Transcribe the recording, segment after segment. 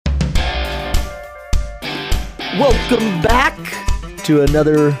Welcome back to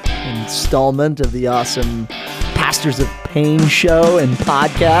another installment of the awesome Pastors of Pain show and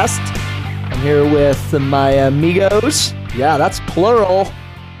podcast. I'm here with my amigos. Yeah, that's plural.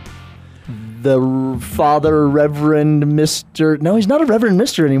 The Father Reverend Mr. No, he's not a Reverend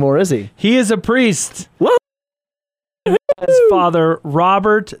Mr. anymore, is he? He is a priest. Whoa! As Father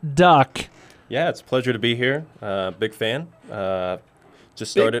Robert Duck. Yeah, it's a pleasure to be here. Big fan.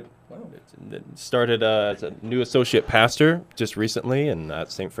 Just started as a new associate pastor just recently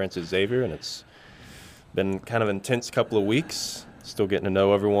at St. Francis Xavier, and it's been kind of an intense couple of weeks. Still getting to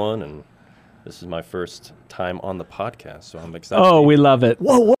know everyone, and this is my first time on the podcast, so I'm excited. Oh, we love it.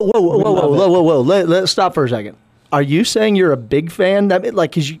 Whoa. Let's stop for a second. Are you saying you're a big fan?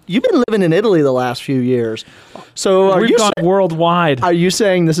 Because you've been living in Italy the last few years. So We've gone worldwide. Are you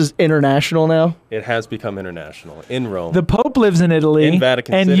saying this is international now? It has become international in Rome. The Pope lives in Italy. In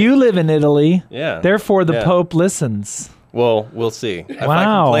Vatican and City. you live in Italy. Yeah. Therefore, the Yeah. Pope listens. Well, we'll see. If I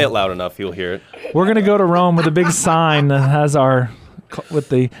Wow. can play it loud enough, he'll hear it. We're going to go to Rome with a big sign that has with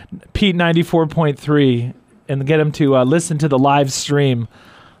the Pete 94.3 and get him to listen to the live stream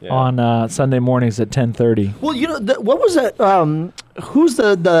on Sunday mornings at 10:30. Well, what was that? Who's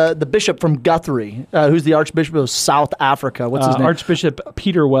the bishop from Guthrie? Who's the Archbishop of South Africa? What's his name? Archbishop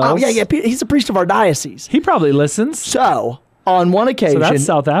Peter Wells. Oh, yeah. He's a priest of our diocese. He probably listens. So, on one occasion... So that's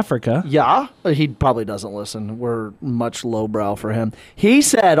South Africa. Yeah, he probably doesn't listen. We're much lowbrow for him. He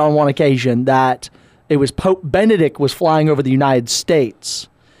said on one occasion that it was Pope Benedict was flying over the United States,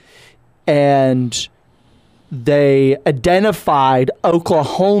 and they identified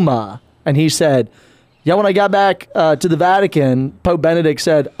Oklahoma, and he said, yeah, when I got back to the Vatican, Pope Benedict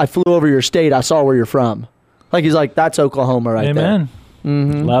said, I flew over your state, I saw where you're from. He's like, that's Oklahoma right Amen. there.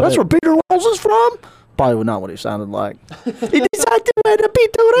 Mm-hmm. Love That's it. where Peter Wells is from? Probably not what he sounded like. It is exactly where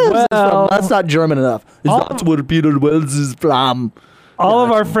Peter Wells is from. That's not German enough. That's where Peter Wells is from. All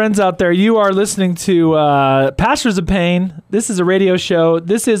of our friends out there, you are listening to Pastors of Pain. This is a radio show.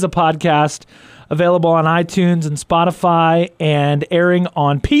 This is a podcast available on iTunes and Spotify and airing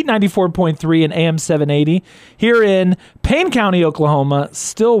on Pete 94.3 and AM 780 here in Payne County, Oklahoma,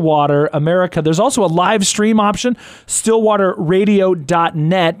 Stillwater, America. There's also a live stream option,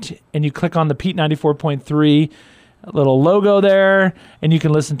 stillwaterradio.net, and you click on the Pete 94.3 little logo there, and you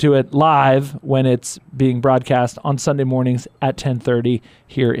can listen to it live when it's being broadcast on Sunday mornings at 10:30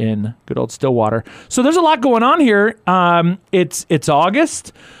 here in good old Stillwater. So there's a lot going on here. It's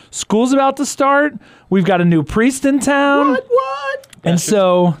August. School's about to start. We've got a new priest in town. What? And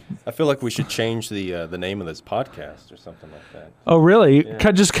so... I feel like we should change the name of this podcast or something like that. Oh, really?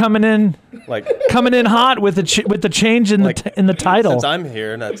 Yeah. Just coming in hot with the change in the title. Since I'm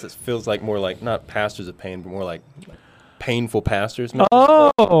here, and it feels like more like not Pastors of Pain, but more like painful pastors. Maybe.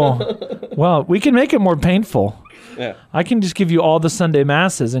 Oh, well, we can make it more painful. Yeah. I can just give you all the Sunday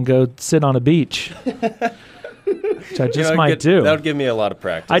masses and go sit on a beach. Which I just might do. That would give me a lot of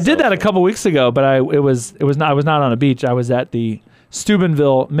practice. I did that a couple weeks ago, but I was not on a beach. I was at the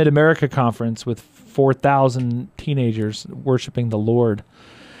Steubenville Mid-America Conference with 4,000 teenagers worshiping the Lord,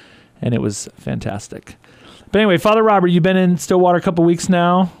 and it was fantastic. But anyway, Father Robert, you've been in Stillwater a couple weeks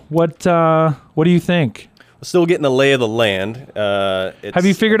now. What do you think? Still getting the lay of the land. Have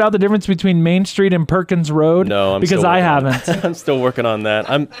you figured out the difference between Main Street and Perkins Road? No, because I haven't. I'm still working on that.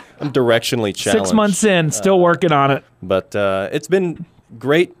 I'm directionally challenged. 6 months in, still working on it. But it's been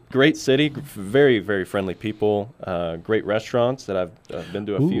great city. Very, very friendly people. Great restaurants that I've been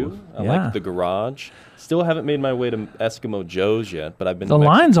to a few. I like the Garage. Still haven't made my way to Eskimo Joe's yet, but I've been. The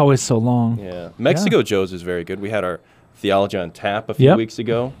line's always so long. Yeah, Mexico Joe's is very good. We had our Theology on Tap a few weeks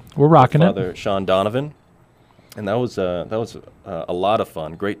ago. We're rocking Father Sean Donovan. And that was a lot of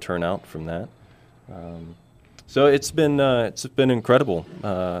fun. Great turnout from that. So it's been incredible.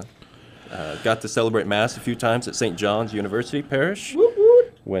 Got to celebrate Mass a few times at St. John's University Parish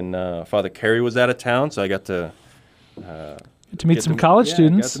when Father Carey was out of town. So I got to meet some college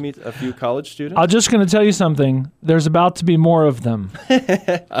students. Got to meet a few college students. I'm just going to tell you something. There's about to be more of them.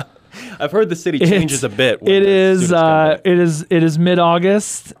 I've heard the city changes a bit. It is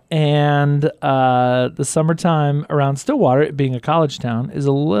mid-August, and the summertime around Stillwater, it being a college town, is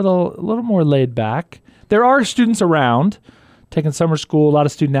a little more laid back. There are students around taking summer school, a lot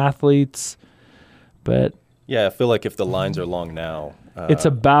of student athletes, but yeah, I feel like if the lines are long now, it's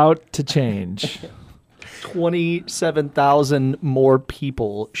about to change. 27,000 more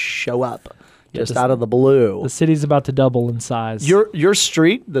people show up. Just out of the blue. The city's about to double in size. Your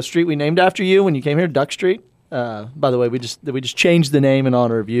street, the street we named after you when you came here, Duck Street. By the way, we just changed the name in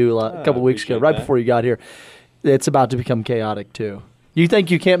honor of you a couple weeks ago, right before you got here. It's about to become chaotic too. You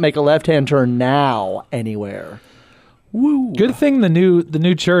think you can't make a left-hand turn now anywhere? Woo. Good thing the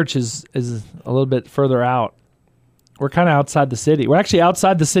new church is a little bit further out. We're kind of outside the city. We're actually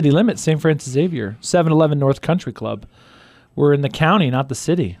outside the city limits, St. Francis Xavier, 711 North Country Club. We're in the county, not the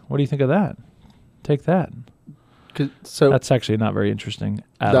city. What do you think of that? Take that. So That's actually not very interesting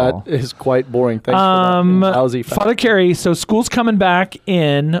at all. that is quite boring. Thanks for that lousy fact. Father Carey, so school's coming back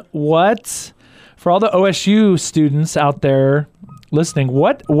in. What, for all the OSU students out there listening,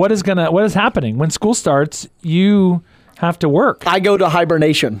 what is happening? When school starts, you have to work. I go to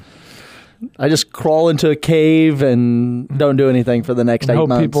hibernation. I just crawl into a cave and don't do anything for the next 8 Hope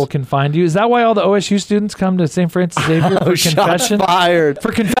months. people can find you. Is that why all the OSU students come to St. Francis Xavier for Shots confession? fired.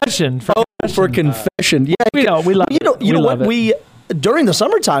 For confession. For confession. Yeah, We love it. You know what? love it. During the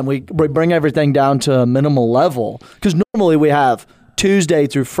summertime, we bring everything down to a minimal level because normally we have Tuesday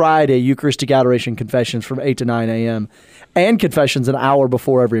through Friday Eucharistic adoration confessions from 8 to 9 a.m. and confessions an hour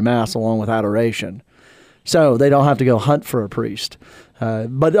before every Mass along with adoration. So they don't have to go hunt for a priest.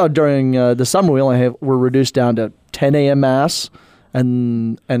 But during the summer, we're reduced down to 10 a.m. Mass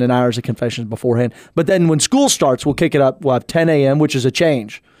and an hour's of confessions beforehand. But then when school starts, we'll kick it up. We'll have 10 a.m., which is a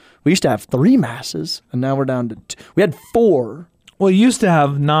change. We used to have 3 Masses, and now we're down to 2. We had 4. Well, you used to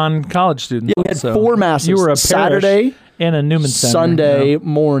have non-college students. Yeah, we had also. 4 Masses. You were a Saturday parish and a Newman Center. Sunday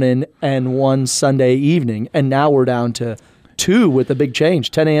morning and 1 Sunday evening, and now we're down to 2 with a big change,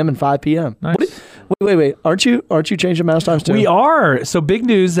 10 a.m. and 5 p.m. Nice. Wait. Aren't you changing Mass times too? We are. So big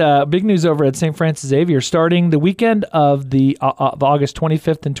news over at St. Francis Xavier. Starting the weekend of the August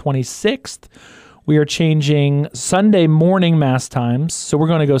 25th and 26th, we are changing Sunday morning Mass times. So we're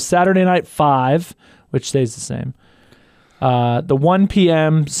going to go Saturday night 5, which stays the same. The 1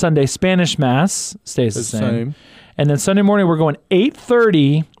 p.m. Sunday Spanish Mass stays the same. And then Sunday morning we're going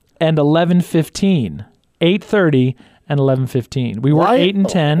 8:30 and 11:15. 8:30 and 11:15. We were 8 and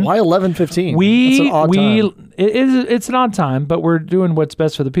 10. Why 11:15? We That's an odd time. It's an odd time, but we're doing what's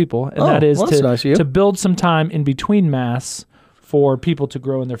best for the people, and that is that's nice of you. to build some time in between Mass for people to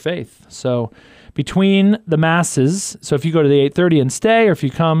grow in their faith. So between the Masses, so if you go to the 8:30 and stay, or if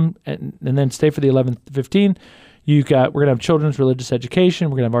you come and then stay for the 11:15, we're gonna have children's religious education.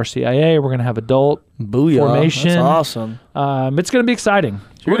 We're gonna have RCIA. We're gonna have adult Booyah. formation. That's awesome. It's gonna be exciting.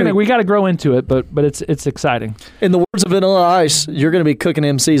 So we got to grow into it, but it's exciting. In the words of Vanilla Ice, you're going to be cooking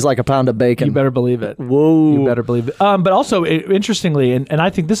MCs like a pound of bacon. You better believe it. Whoa. You better believe it. But also, interestingly, and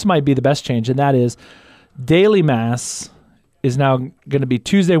I think this might be the best change, and that is daily Mass is now going to be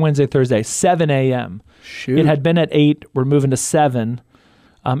Tuesday, Wednesday, Thursday, 7 a.m. Shoot. It had been at 8. We're moving to 7.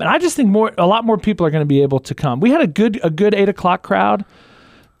 And I just think a lot more people are going to be able to come. We had a good 8 o'clock crowd,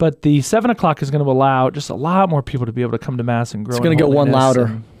 but the 7 o'clock is going to allow just a lot more people to be able to come to Mass and grow. It's going to go one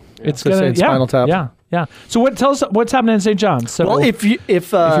louder. It's going to Spinal Tap. Yeah. So tell us what's happening in St. John's. So well, if you're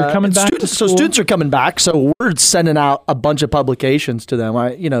coming back to school, so students are coming back. So we're sending out a bunch of publications to them.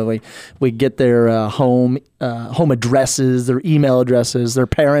 We get their home addresses, their email addresses. Their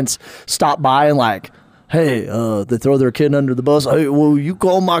parents stop by and like, hey, they throw their kid under the bus. Hey, will you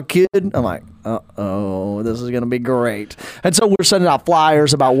call my kid? I'm like, this is going to be great. And so we're sending out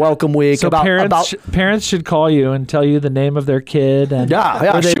flyers about Welcome Week. So parents should call you and tell you the name of their kid. And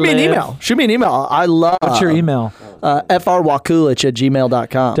where they Shoot me an email. Shoot me an email. I love. What's your email?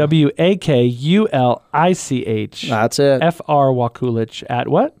 frwakulich@gmail.com. WAKULICH. That's it. frwakulich at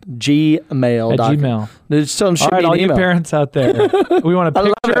what? Gmail. At Gmail. All right, all you parents out there, we want a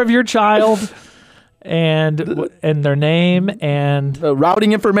picture of your child and their name and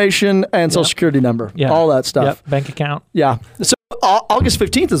routing information and social security number. Yeah. All that stuff. Yep. Bank account. Yeah. So August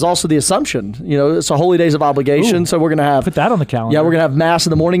 15th is also the Assumption. It's a Holy Days of Obligation. Ooh. So we're going to have... Put that on the calendar. Yeah, we're going to have Mass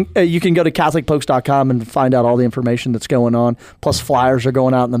in the morning. You can go to CatholicPokes.com and find out all the information that's going on. Plus flyers are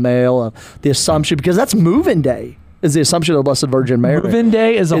going out in the mail. The Assumption, because that's move-in day. Is the Assumption of the Blessed Virgin Mary. Move-in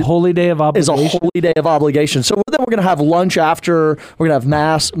day is a holy day of obligation. Is a holy day of obligation. So then we're going to have lunch after. We're going to have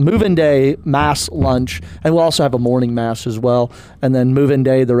Mass, move-in day, Mass, lunch, and we'll also have a morning Mass as well. And then move-in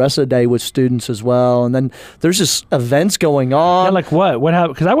day the rest of the day with students as well. And then there's just events going on. Yeah, like what? What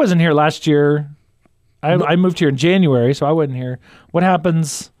happened? Because I wasn't here last year. I moved here in January, so I wasn't here. What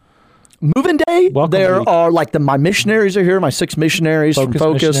happens? Move-in day, Welcome there week. are my missionaries are here, my 6 missionaries from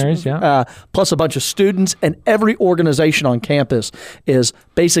Focus, missionaries, yeah. Plus a bunch of students, and every organization on campus is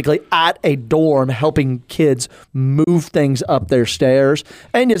basically at a dorm helping kids move things up their stairs.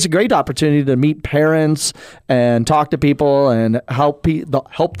 And it's a great opportunity to meet parents and talk to people and help the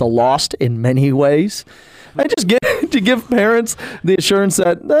lost in many ways. And just to give parents the assurance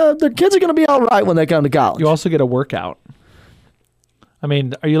that their kids are going to be all right when they come to college. You also get a workout. I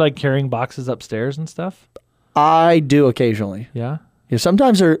mean, are you like carrying boxes upstairs and stuff? I do occasionally. Yeah.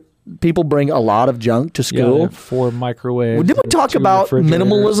 Sometimes people bring a lot of junk to Yeah, school. they have 4 microwaves. Well, did we and talk 2 about refrigerators.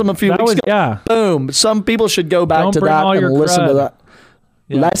 minimalism a few That weeks was- ago? Yeah. Boom. Some people should go back Don't to bring that all and your listen to crud. that.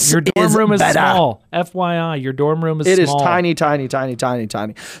 Yeah. Less Your dorm is room is better. small. FYI, your dorm room is It is small. tiny, tiny, tiny, tiny,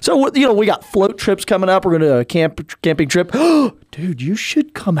 tiny. So, we got float trips coming up. We're going to do a camping trip. Dude, you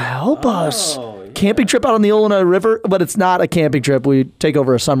should come help us. yeah. Camping trip out on the Illinois River, but it's not a camping trip. We take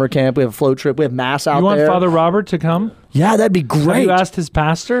over a summer camp. We have a float trip. We have mass out You want there. Father Robert to come? Yeah, that'd be Have great. you asked his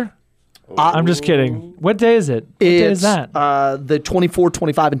pastor? I'm just kidding. What day is it? What day is It's that? the 24,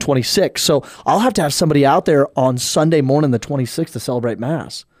 25, and 26. So I'll have to have somebody out there on Sunday morning, the 26th, to celebrate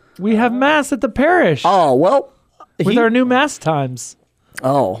Mass. We have Mass at the parish Oh, well. with our new Mass times.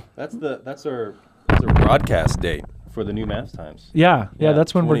 That's our broadcast date for the new Mass times. Yeah, Yeah,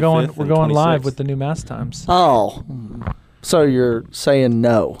 that's when we're 25th going and live 26th. with the new Mass times. Oh. So you're saying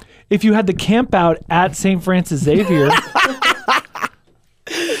no. If you had the camp out at St. Francis Xavier,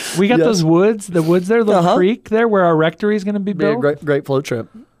 we got Yes. those woods, the woods there, the Uh-huh. creek there where our rectory is going to be Be a built. great float trip.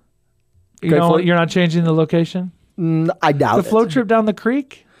 You great know, float- you're not changing the location. I doubt The it. float trip down the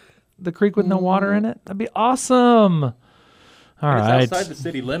creek with no water in it. That'd be awesome. All It's right. outside the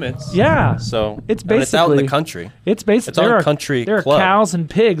city limits. Yeah. So It's and it's out in basically- the country. It's basically It's on Country There are Club. cows and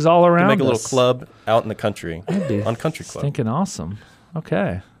pigs all You around. can make a little us. club out in the country be on Country Club. Stinking awesome.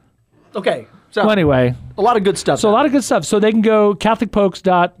 Okay. Okay. So Well, anyway, a lot of good stuff. so a lot of good stuff. So they can go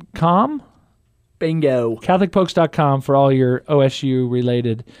CatholicPokes.com, bingo. CatholicPokes.com for all your OSU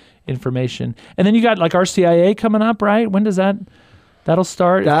related information. And then you got like RCIA coming up, right? When does that'll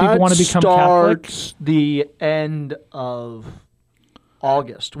start? If people want to become Catholic. starts the end of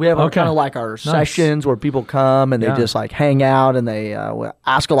August. We have Okay. kind of like our sessions where people come and Yeah. they just like hang out and they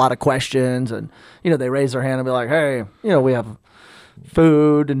ask a lot of questions and they raise their hand and be like, hey, we have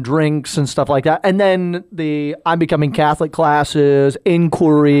food and drinks and stuff like that. And then the I'm Becoming Catholic classes,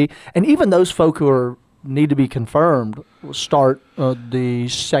 inquiry, and even those folk who need to be confirmed will start the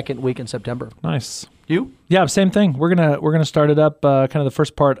second week in September. Nice. You? Yeah, same thing. We're gonna start it up kind of the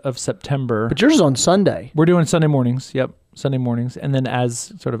first part of September. But yours is on Sunday. We're doing Sunday mornings. Yep, Sunday mornings, and then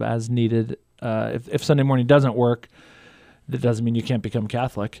as needed. If Sunday morning doesn't work, that doesn't mean you can't become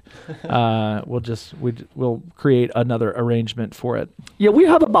Catholic. We'll create another arrangement for it. Yeah, we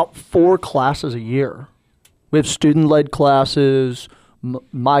have about 4 classes a year. We have student-led classes,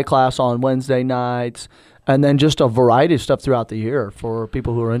 my class on Wednesday nights, and then just a variety of stuff throughout the year for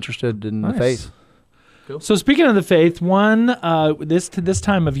people who are interested in the Nice. faith. So speaking of the faith, this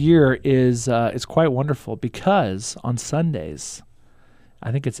time of year is quite wonderful because on Sundays,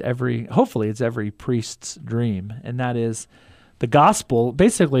 I think hopefully it's every priest's dream, and that is the gospel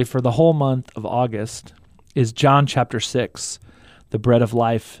basically for the whole month of August is John chapter 6, the bread of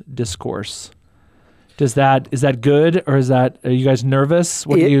life discourse. Is that good or are you guys nervous?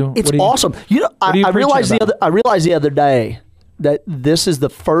 It's awesome. are you I realized preaching I realized the other day that this is the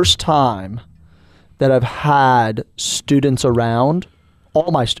first time that I've had students around,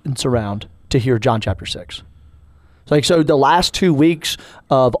 all my students around, to hear John chapter 6. So the last 2 weeks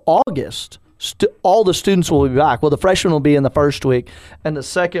of August, all the students will be back. Well, the freshmen will be in the first week, and the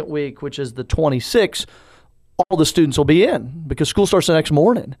second week, which is the 26th, all the students will be in because school starts the next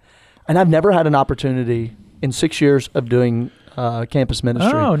morning. And I've never had an opportunity in 6 years of doing campus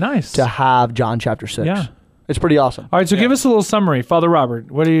ministry Oh, nice. to have John chapter 6. Yeah. It's pretty awesome. All right, so give us a little summary, Father Robert.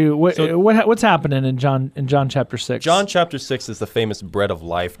 What's happening in John chapter 6? John chapter 6 is the famous bread of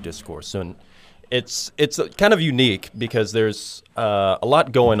life discourse. And it's kind of unique because there's a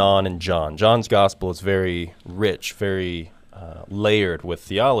lot going on in John. John's gospel is very rich, very layered with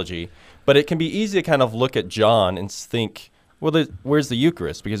theology. But it can be easy to kind of look at John and think, well, where's the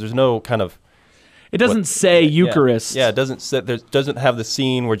Eucharist? Because there's no kind of... It doesn't say Eucharist. Yeah, it doesn't have the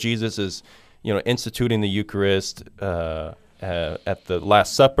scene where Jesus is, instituting the Eucharist at the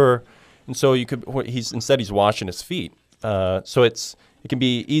Last Supper, and so he's washing his feet. So it can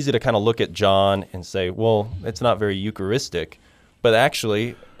be easy to kind of look at John and say, well, it's not very Eucharistic, but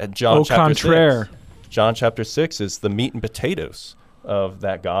actually at John chapter 6, John chapter 6 is the meat and potatoes of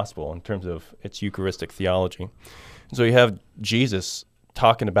that gospel in terms of its Eucharistic theology. And so you have Jesus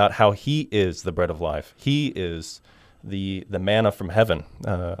talking about how he is the bread of life. He is the manna from heaven,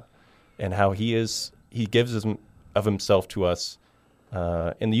 and how he gives of himself to us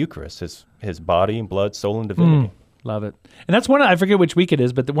in the Eucharist, his body and blood, soul and divinity. Love it. And that's I forget which week it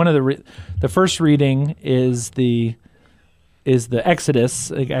is, but one of the first reading is the Exodus,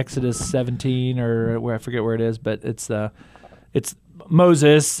 like Exodus 17 or where I forget where it is, but it's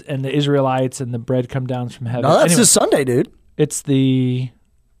Moses and the Israelites and the bread come down from heaven. No, that's Anyway, this Sunday, dude. it's the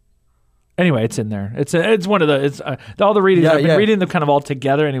Anyway, it's in there. It's one of the all the readings. Yeah, I've been yeah. reading them kind of all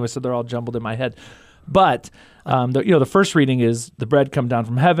together anyway, so they're all jumbled in my head. But the first reading is the bread come down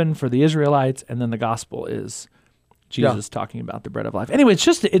from heaven for the Israelites, and then the gospel is Jesus talking about the bread of life. Anyway,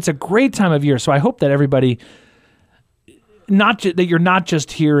 it's a great time of year. So I hope that everybody, that you're not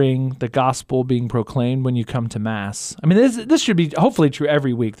just hearing the gospel being proclaimed when you come to Mass. I mean, this should be hopefully true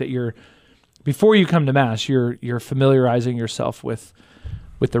every week, that before you come to Mass, you're familiarizing yourself with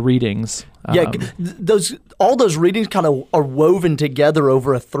the readings. All those readings kind of are woven together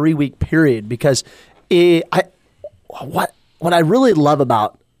over a 3-week period, because what I really love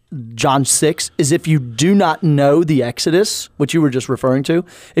about John 6 is, if you do not know the Exodus, which you were just referring to,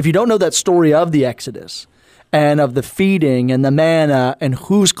 if you don't know that story of the Exodus and of the feeding and the manna and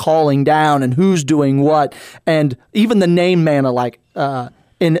who's calling down and who's doing what, and even the name manna, like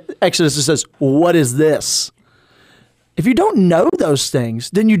in Exodus it says, "What is this?" If you don't know those things,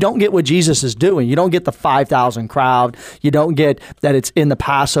 then you don't get what Jesus is doing. You don't get the 5,000 crowd. You don't get that it's in the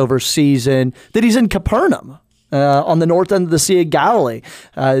Passover season, that he's in Capernaum on the north end of the Sea of Galilee.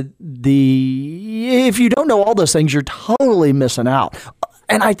 If you don't know all those things, you're totally missing out.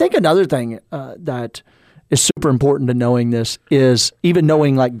 And I think another thing that is super important to knowing this is even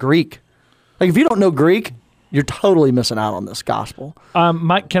knowing like Greek. Like if you don't know Greek, you're totally missing out on this gospel.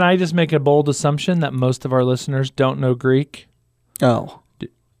 Mike, can I just make a bold assumption that most of our listeners don't know Greek? Oh.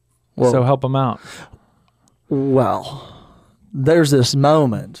 So help them out. Well, there's this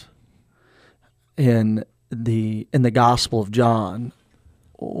moment in the Gospel of John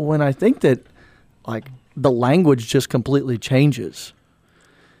when I think that like the language just completely changes.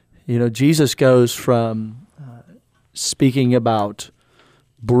 You know, Jesus goes from speaking about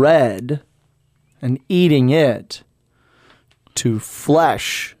bread and eating it to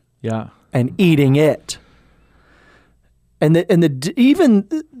flesh and eating it. And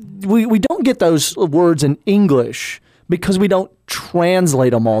we don't get those words in English because we don't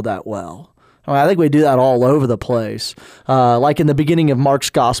translate them all that well. I think we do that all over the place. Like in the beginning of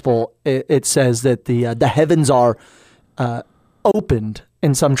Mark's gospel, it says that the heavens are opened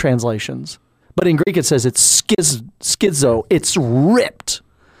in some translations. But in Greek it says it's schizo, it's ripped.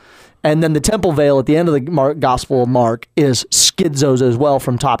 And then the temple veil at the end of the Gospel of Mark is schizos as well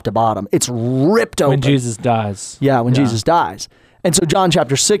from top to bottom. It's ripped open. When Jesus dies. Yeah, when Jesus dies. And so John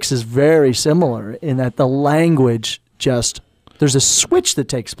chapter 6 is very similar in that the language there's a switch that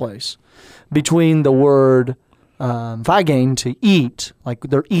takes place between the word phagain, to eat, like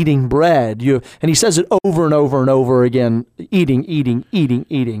they're eating bread. And he says it over and over and over again, eating, eating, eating,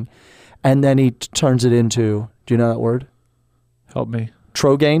 eating. And then he turns it into, do you know that word? Help me.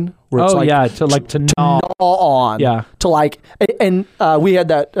 Trogain, where it's to gnaw on, to like, and we had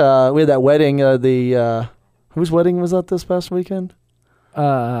that wedding. Whose wedding was that this past weekend?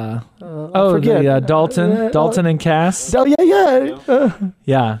 Dalton forget. Dalton and Cass. Oh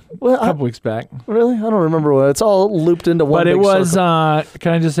yeah. Well, a couple weeks back. Really, I don't remember what. It's all looped into one. But it big was. circle.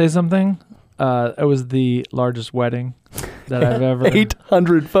 Can I just say something? It was the largest wedding that I've ever.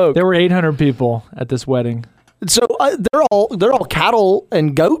 800 folks. There were 800 people at this wedding. So they're all cattle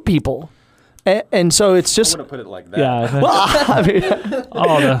and goat people, and so it's just. I wouldn't put it like that. Yeah.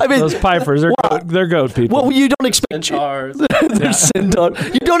 Well, those pipers, they're goat people. Well, you don't expect Centaurs. they're centaurs.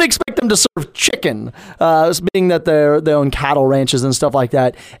 You don't expect them to serve chicken, being that they own cattle ranches and stuff like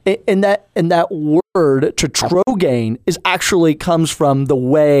that. And that word to trogain actually comes from the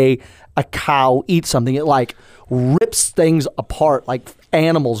way a cow eats something. It like rips things apart like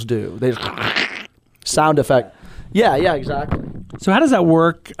animals do. They sound effect. Yeah, exactly. So how does that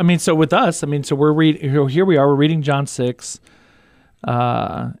work? I mean, so with us, so we're reading. Here we are. We're reading John 6.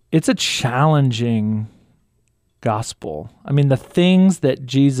 It's a challenging gospel. I mean, the things that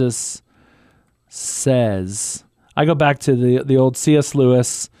Jesus says. I go back to the old C.S.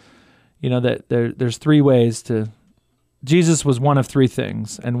 Lewis. You know that there's three ways to. Jesus was one of three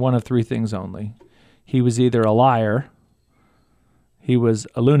things, and one of three things only. He was either a liar, he was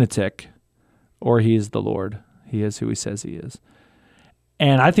a lunatic, or he is the Lord. He is who he says he is.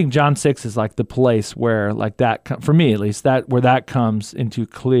 And I think John 6 is like the place where, like that, for me at least, where that comes into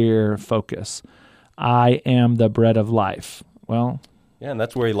clear focus. I am the bread of life. Well, yeah, and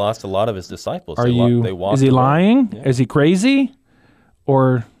that's where he lost a lot of his disciples. Is he lying? Yeah. Is he crazy?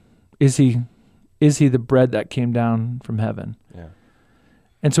 Or is he the bread that came down from heaven? Yeah.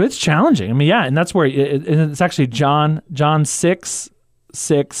 And so it's challenging. I mean, yeah, and that's where it's actually John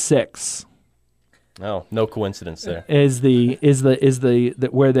 6:6. No coincidence there. Is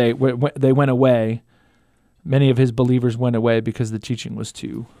where they went away. Many of his believers went away because the teaching was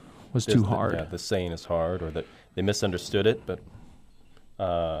too hard. The saying is hard, or that they misunderstood it. But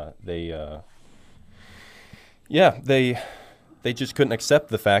They just couldn't accept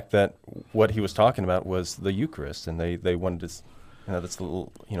the fact that what he was talking about was the Eucharist, and they wanted to, that's the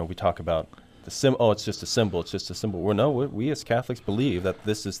little, we talk about the it's just a symbol, it's just a symbol. Well, no, we as Catholics believe that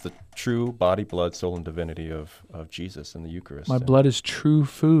this is the true body, blood, soul, and divinity of Jesus in the Eucharist. My blood is true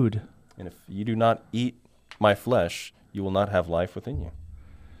food. And if you do not eat my flesh, you will not have life within you.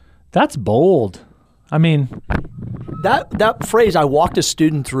 That's bold. I mean, that phrase, I walked a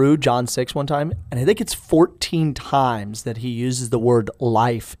student through John 6 one time, and I think it's 14 times that he uses the word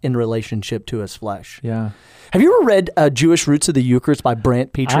life in relationship to his flesh. yeah. Have you ever read Jewish Roots of the Eucharist by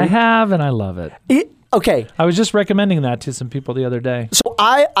Brant Petrie? I have, and I love it. Okay. I was just recommending that to some people the other day. So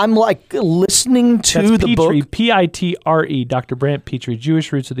I'm like listening to That's the Petrie, book. Pitre, Dr. Brant Petrie,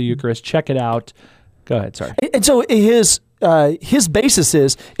 Jewish Roots of the Eucharist. Check it out. Go ahead, sorry. And so his basis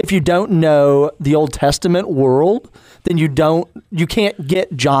is, if you don't know the Old Testament world, then you can't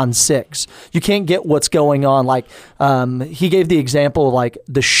get John 6. You can't get what's going on. Like he gave the example of like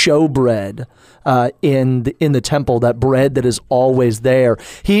the showbread in the temple, that bread that is always there.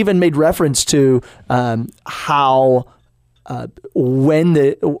 He even made reference to how the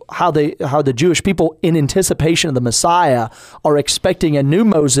Jewish people, in anticipation of the Messiah, are expecting a new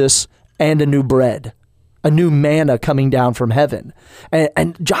Moses and a new bread, a new manna coming down from heaven.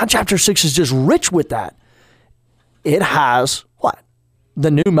 And John chapter 6 is just rich with that. It has what?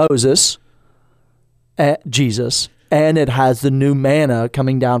 The new Moses, Jesus, and it has the new manna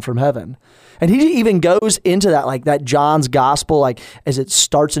coming down from heaven. And he even goes into that, like that John's gospel, like as it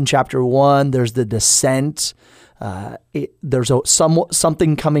starts in chapter 1, there's the descent. There's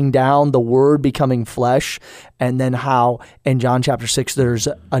something coming down, the word becoming flesh. And then how in John chapter 6, there's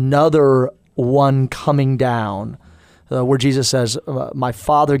another one coming down, where Jesus says, my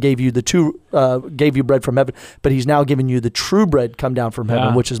Father gave you bread from heaven, but he's now giving you the true bread come down from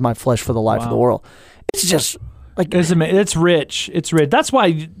heaven, which is my flesh for the life of the world. It's just like, it's rich. It's rich. That's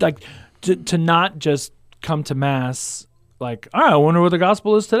why, like, to not just come to Mass, like, all right, I wonder what the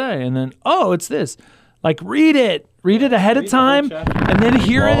gospel is today. And then, oh, it's this. Like, read it ahead of time, and then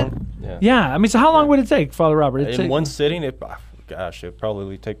hear it. Yeah. I mean, so how long would it take, Father Robert? In one sitting, it'd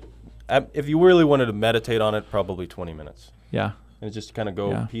probably take, if you really wanted to meditate on it, probably 20 minutes. Yeah. And just kind of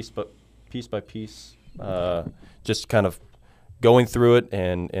go piece by piece, just kind of going through it,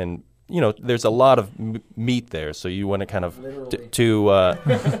 and there's a lot of meat there, so you want to kind of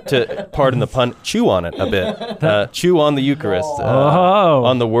to pardon the pun, chew on it a bit, chew on the Eucharist,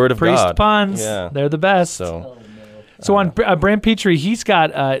 on the Word of priest God. puns, they're the best. So on Brant Petrie, he's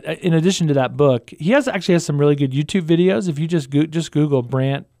got in addition to that book, he actually has some really good YouTube videos. If you just Google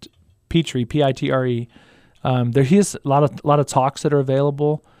Brant Petrie, Pitre, he has a lot of talks that are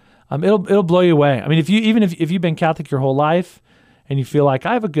available. It'll blow you away. I mean, if you've been Catholic your whole life, and you feel like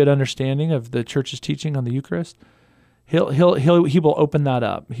I have a good understanding of the Church's teaching on the Eucharist, he will open that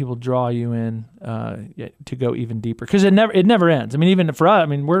up. He will draw you in to go even deeper, because it never ends. I mean, even for us, I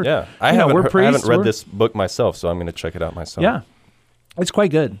mean, we're priests. I haven't read this book myself, so I'm going to check it out myself. Yeah, it's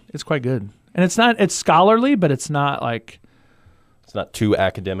quite good. And it's scholarly, but it's not like, it's not too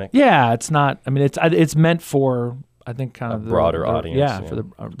academic. Yeah, it's not. I mean, it's meant for, I think, kind of broader audience. Yeah, for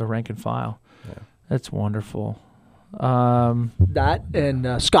the rank and file. Yeah. That's wonderful. That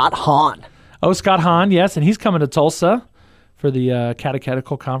and Scott Hahn. Oh, Scott Hahn, yes, and he's coming to Tulsa for the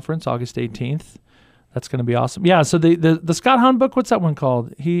Catechetical Conference, August 18th. That's going to be awesome. Yeah. So the Scott Hahn book, what's that one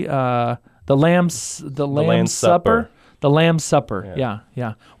called? The Lamb's Supper. The Lamb's Supper.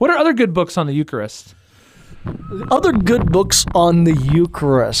 Yeah. What are other good books on the Eucharist? Other good books on the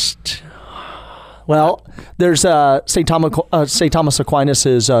Eucharist. Well, there's St. Thomas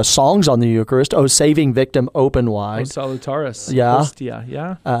Aquinas' songs on the Eucharist. O Saving Victim, Open Wide. O Salutaris. Yeah. Hostia,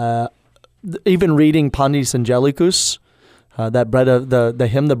 yeah. Even reading Pandis Angelicus, that bread of the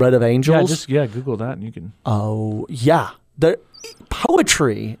hymn, the Bread of Angels. Google that and you can. Oh yeah, the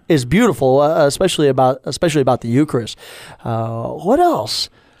poetry is beautiful, especially about the Eucharist. What else?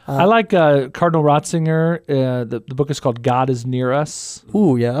 I like Cardinal Ratzinger. The book is called God is Near Us.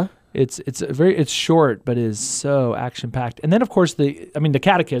 Ooh, yeah. It's short, but it is so action packed. And then of course the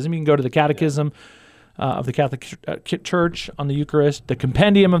Catechism. You can go to the Catechism of the Catholic Church on the Eucharist, the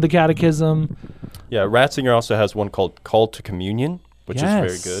Compendium of the Catechism. Yeah, Ratzinger also has one called Call to Communion, which is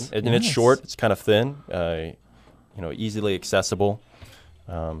very good. And it's short. It's kind of thin. Easily accessible.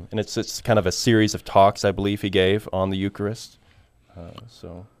 And it's kind of a series of talks, I believe, he gave on the Eucharist.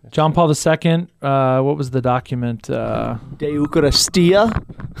 John Paul II, what was the document? De Eucharistia.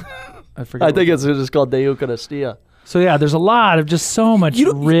 I forget. I think it's just called De Eucharistia. So yeah, there's a lot of just so much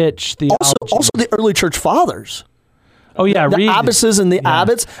rich theology. Also the early church fathers. Oh yeah, the read abbesses and the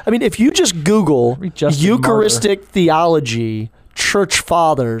abbots. I mean, if you just Google Read Justin Eucharistic theology, church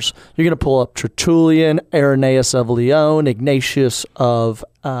fathers, you're going to pull up Tertullian, Irenaeus of Lyon, Ignatius of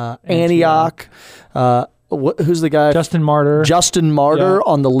Antioch. Who's the guy? Justin Martyr. Justin Martyr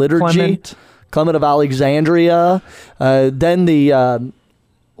Yeah. on the liturgy. Clement of Alexandria. Then the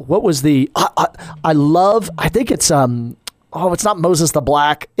what was the? I think it's it's not Moses the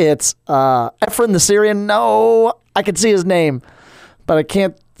Black. It's Ephraim the Syrian. No, I can see his name, but I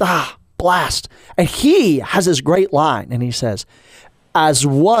can't. Blast. And he has this great line, and he says, "As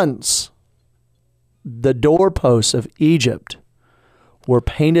once the doorposts of Egypt were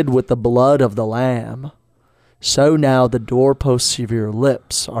painted with the blood of the Lamb, so now the doorposts of your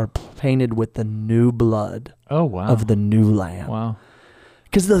lips are painted with the new blood of the new Lamb." Wow.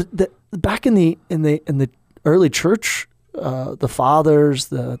 Because the back in the early church, the fathers,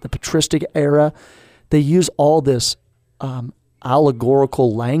 the patristic era, they use all this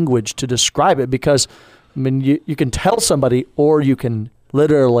allegorical language to describe it, because I mean you can tell somebody, or you can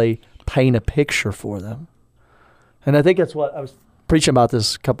literally paint a picture for them. And I think that's what I was preaching about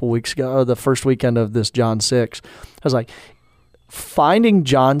this a couple weeks ago, or the first weekend of this John 6. I was like, finding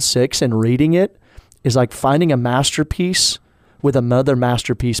John 6 and reading it is like finding a masterpiece with another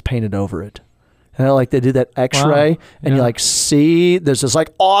masterpiece painted over it. And like they did that X-ray, and you like see there's this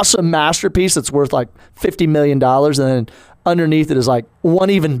like awesome masterpiece that's worth like $50 million, and then underneath it is like one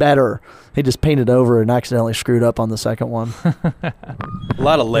even better. He just painted over and accidentally screwed up on the second one. A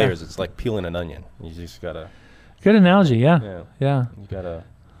lot of layers. It's like peeling an onion. You just gotta. Good analogy. Yeah. You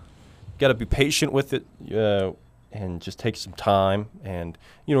gotta be patient with it, and just take some time. And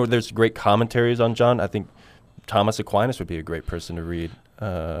there's great commentaries on John. I think Thomas Aquinas would be a great person to read.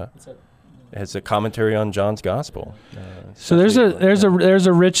 It's a commentary on John's gospel. So there's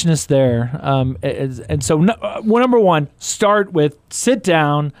a richness there, and so number one, sit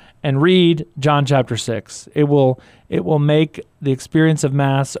down and read John chapter 6. It will make the experience of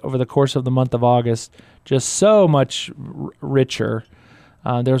Mass over the course of the month of August just so much richer.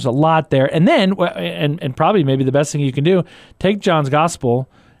 There's a lot there, and then and probably maybe the best thing you can do, take John's gospel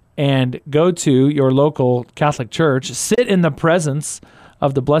and go to your local Catholic church, sit in the presence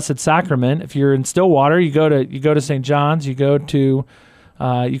of the Blessed Sacrament. If you're in Stillwater, you go to St. John's. You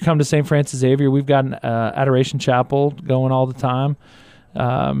come to St. Francis Xavier. We've got an adoration chapel going all the time.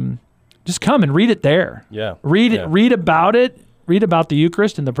 Just come and read it there. Yeah. Read about it. Read about the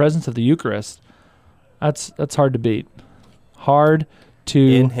Eucharist and the presence of the Eucharist. That's hard to beat. Hard to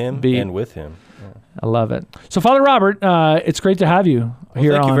in Him beat. and with Him. Yeah. I love it. So, Father Robert, it's great to have you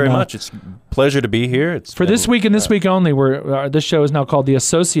here. Thank you very much. It's a pleasure to be here. This week and this week only. This show is now called the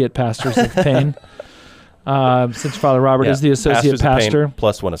Associate Pastors of Pain. Since Father Robert is the associate pastor,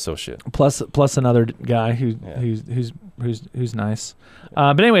 plus one associate, plus another guy who's nice.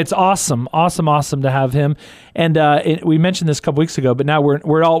 But anyway, it's awesome to have him. And we mentioned this a couple weeks ago, but now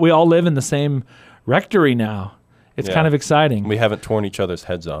we all live in the same rectory now. It's kind of exciting. We haven't torn each other's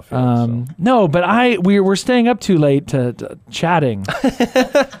heads off yet. No, but we're staying up too late to chatting.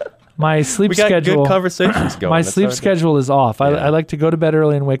 My sleep schedule. We got good conversations going. My sleep schedule is off. Yeah. I like to go to bed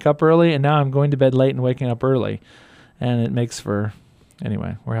early and wake up early, and now I'm going to bed late and waking up early, and it makes for.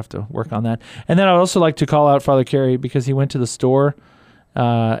 Anyway, we'll have to work on that. And then I'd also like to call out Father Carey, because he went to the store,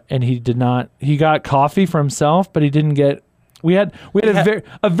 and he did not. He got coffee for himself, but he didn't get. We had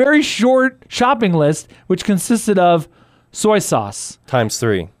a very short shopping list, which consisted of soy sauce. Times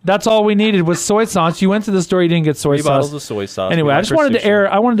 3. That's all we needed was soy sauce. You went to the store, you didn't get soy 3 sauce. bottles of soy sauce. Anyway,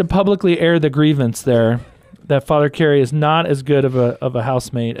 I wanted to publicly air the grievance there that Father Carey is not as good of a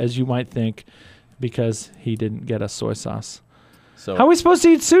housemate as you might think, because he didn't get us soy sauce. So how are we supposed to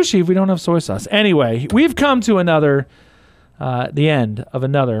eat sushi if we don't have soy sauce? Anyway, we've come to the end of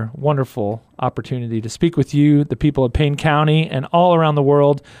another wonderful opportunity to speak with you, the people of Payne County and all around the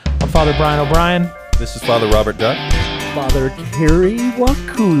world. I'm Father Brian O'Brien. This is Father Robert Duck. Father Carey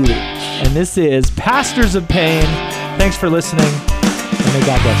Wakulich. And this is Pastors of Payne. Thanks for listening, and may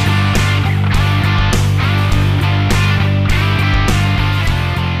God bless you.